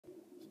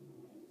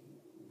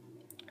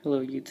Hello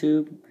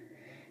YouTube,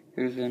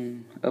 here's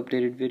an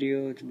updated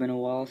video. It's been a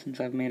while since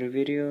I've made a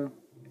video,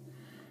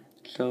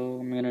 so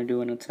I'm gonna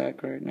do an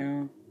attack right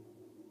now.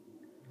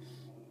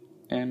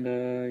 And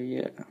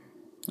yeah,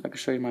 I can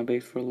show you my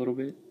base for a little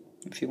bit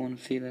if you want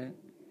to see that.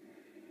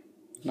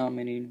 Not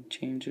many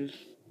changes.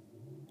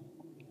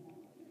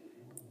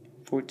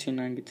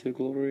 1492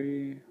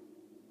 glory,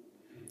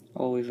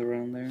 always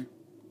around there.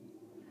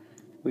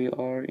 We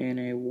are in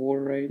a war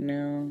right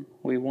now.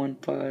 We won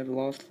 5,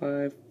 lost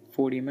 5,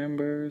 40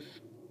 members.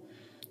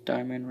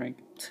 Diamond rank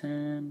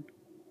 10.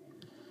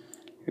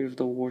 Here's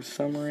the war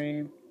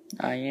summary.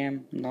 I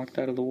am knocked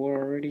out of the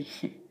war already.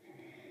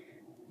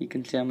 You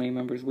can see how many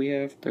members we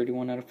have.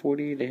 31 out of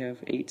 40. They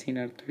have 18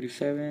 out of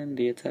 37.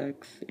 The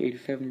attacks,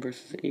 87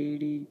 versus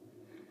 80.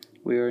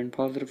 We are in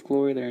positive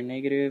glory. They're in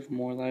negative.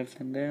 More lives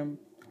than them.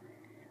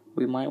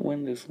 We might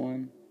win this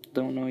one.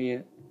 Don't know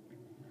yet.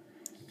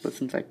 But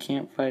since I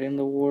can't fight in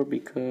the war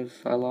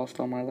because I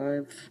lost all my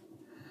lives,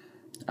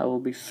 I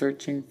will be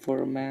searching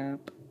for a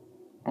map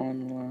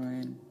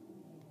online.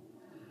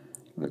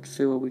 Let's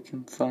see what we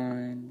can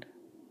find.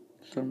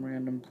 Some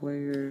random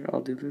player.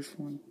 I'll do this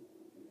one.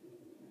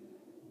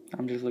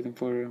 I'm just looking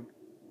for a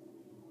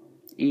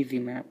easy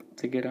map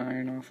to get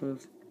iron off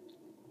of.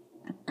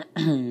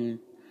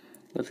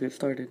 Let's get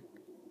started.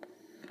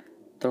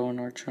 Throw an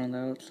archer on the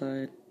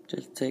outside.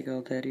 Just take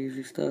out that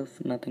easy stuff.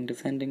 Nothing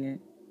defending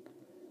it.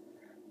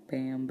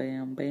 Bam,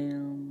 bam,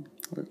 bam.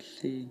 Let's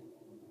see.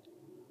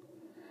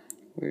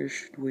 Where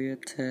should we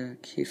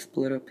attack? He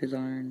split up his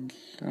irons.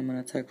 I'm gonna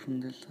attack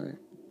from this side.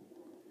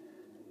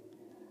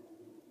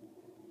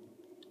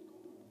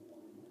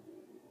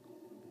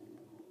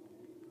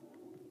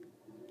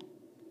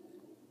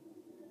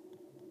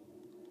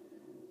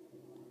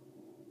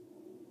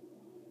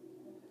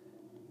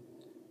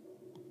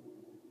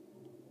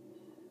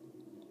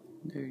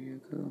 There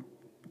you go.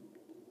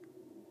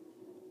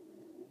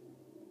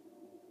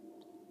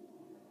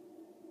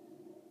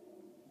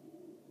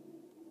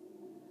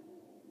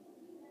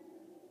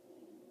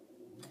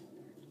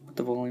 Put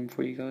the volume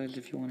for you guys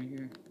if you want to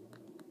hear.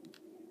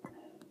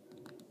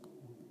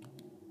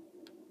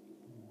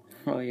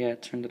 Oh yeah, I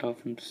turned it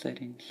off in the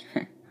settings.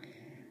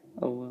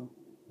 Oh well.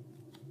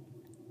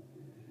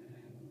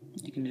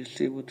 You can just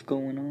see what's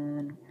going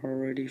on.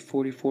 Already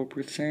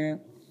 44%.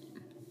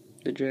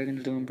 The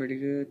dragon's doing pretty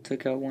good.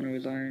 Took out one of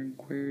his iron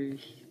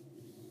quarries.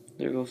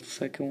 There goes the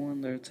second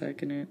one. They're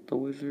attacking it. The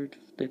wizards.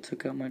 They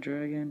took out my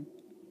dragon.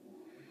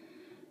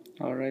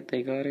 Alright,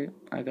 they got it.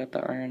 I got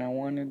the iron I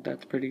wanted.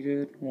 That's pretty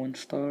good. 1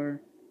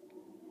 star.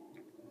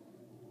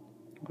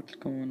 What's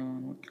going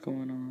on? What's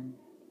going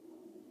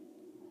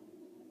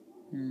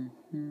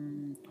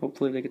on?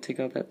 Hopefully they could take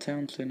out that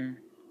town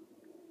center.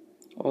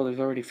 Oh, there's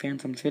already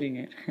phantoms hitting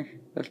it.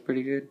 That's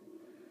pretty good.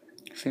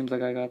 Seems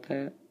like I got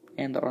that.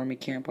 And the army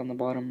camp on the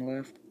bottom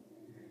left.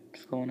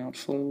 Just going out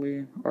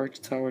slowly. Arch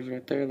tower's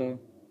right there though.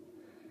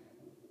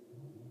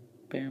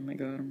 Bam, I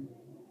got him.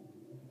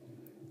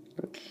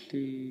 Let's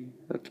see.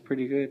 That's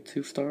pretty good.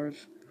 2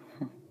 stars.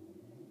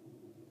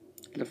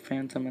 The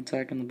phantom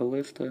attacking the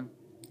ballista.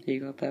 He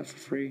got that for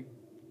free.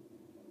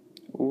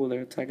 Ooh,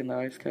 they're attacking the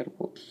ice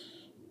catapults.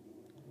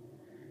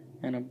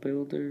 And a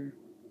builder.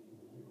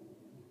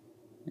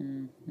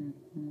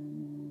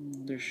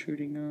 They're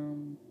shooting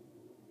them.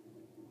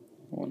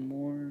 One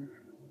more.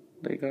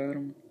 They got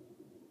him.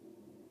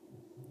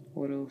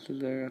 What else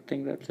is there? I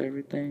think that's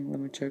everything.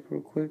 Let me check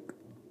real quick.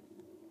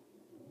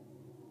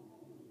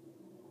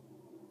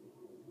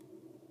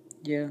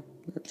 Yeah,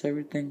 that's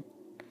everything.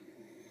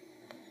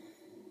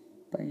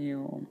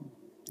 Bam.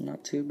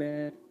 Not too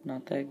bad.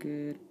 Not that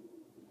good.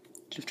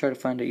 Just try to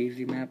find an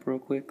easy map real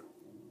quick.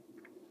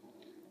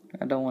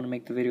 I don't want to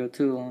make the video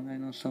too long. I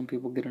know some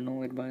people get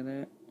annoyed by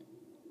that.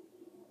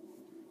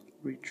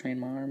 Retrain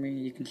my army.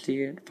 You can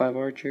see it. 5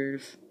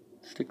 archers.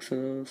 6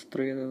 of those.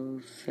 3 of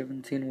those.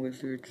 17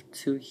 wizards.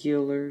 2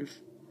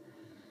 healers.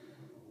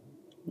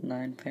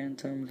 9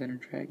 phantoms and a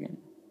dragon.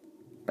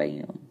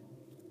 Bam.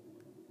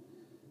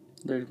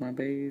 There's my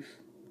base.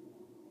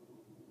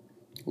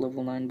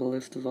 Level 9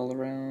 ballistas all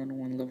around.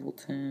 1 level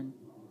 10.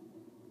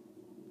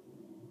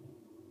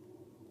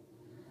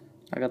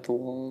 I got the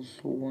walls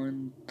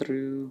 1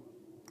 through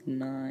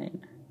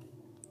 9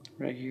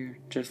 right here,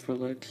 just for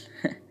looks.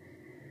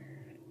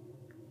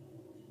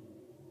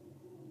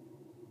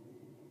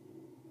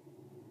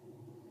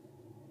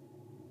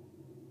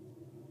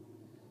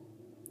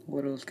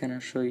 What else can I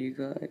show you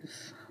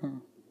guys?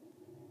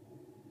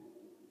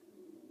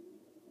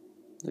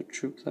 The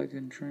troops I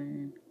can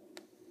train.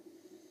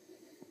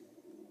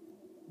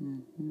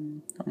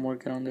 I'm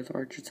working on this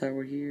archer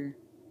tower here.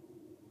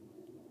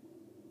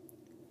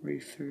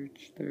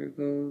 Research, there it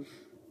goes.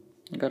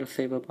 I gotta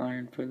save up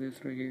iron for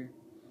this right here.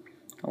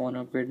 I want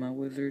to upgrade my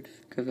wizards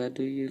because I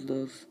do use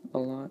those a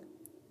lot.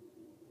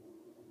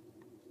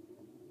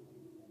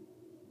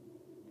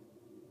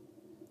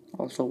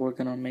 Also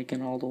working on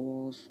making all the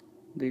walls,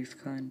 these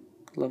kind,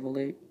 level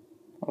 8,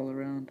 all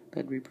around.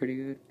 That'd be pretty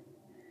good.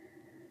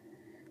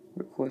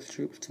 Request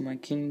troops to my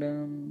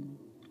kingdom.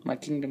 My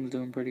kingdom's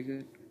doing pretty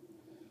good.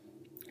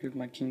 Here's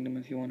my kingdom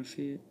if you want to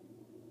see it.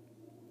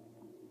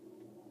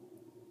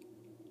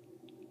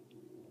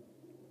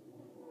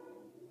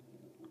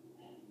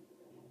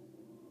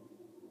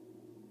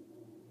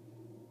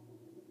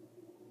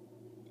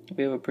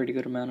 We have a pretty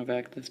good amount of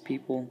active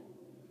people.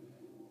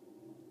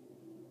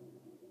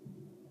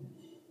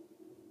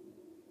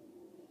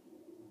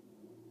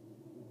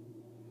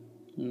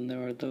 And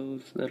there are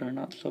those that are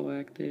not so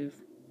active.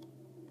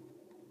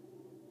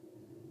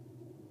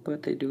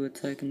 But they do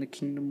attack in the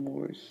Kingdom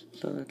Wars,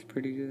 so that's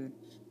pretty good.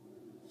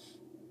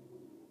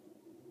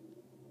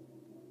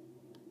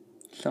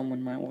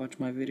 Someone might watch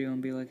my video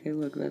and be like, hey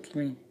look, that's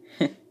me.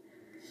 There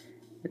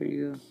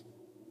you go.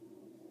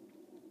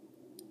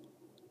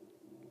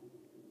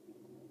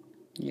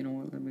 You know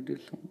what, let me do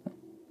something.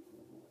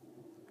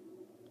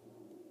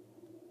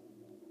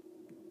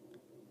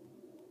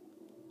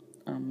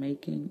 I'm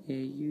making a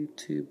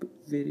YouTube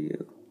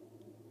video.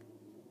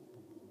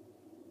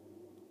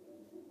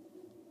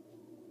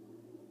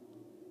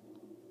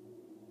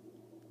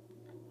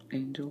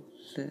 Angel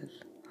says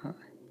hi.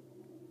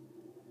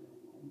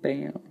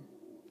 Bam.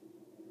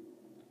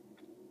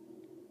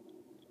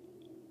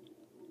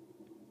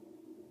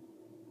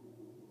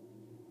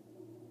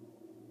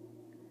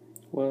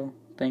 Well,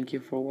 thank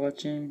you for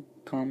watching.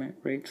 Comment,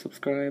 rate,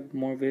 subscribe.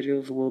 More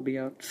videos will be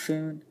out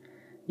soon.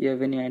 You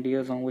have any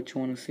ideas on what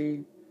you want to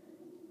see?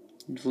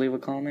 Just leave a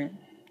comment.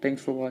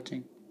 Thanks for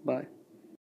watching. Bye.